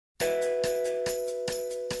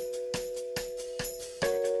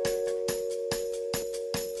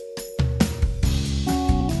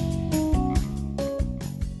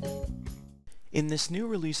In this new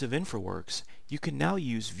release of InfraWorks, you can now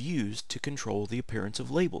use views to control the appearance of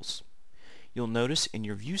labels. You'll notice in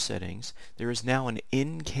your view settings there is now an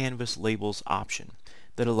in-canvas labels option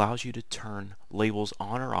that allows you to turn labels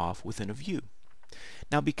on or off within a view.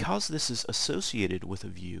 Now, because this is associated with a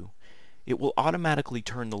view, it will automatically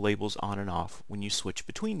turn the labels on and off when you switch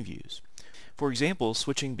between views. For example,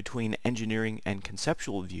 switching between engineering and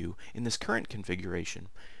conceptual view in this current configuration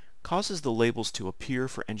causes the labels to appear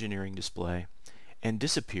for engineering display and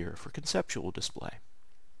disappear for conceptual display.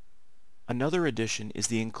 Another addition is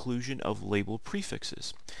the inclusion of label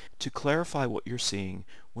prefixes to clarify what you're seeing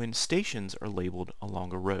when stations are labeled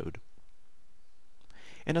along a road.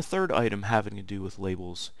 And a third item having to do with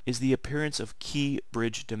labels is the appearance of key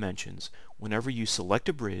bridge dimensions whenever you select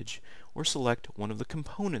a bridge or select one of the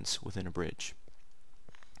components within a bridge.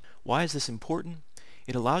 Why is this important?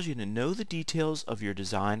 It allows you to know the details of your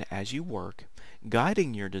design as you work,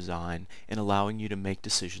 guiding your design and allowing you to make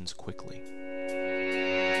decisions quickly.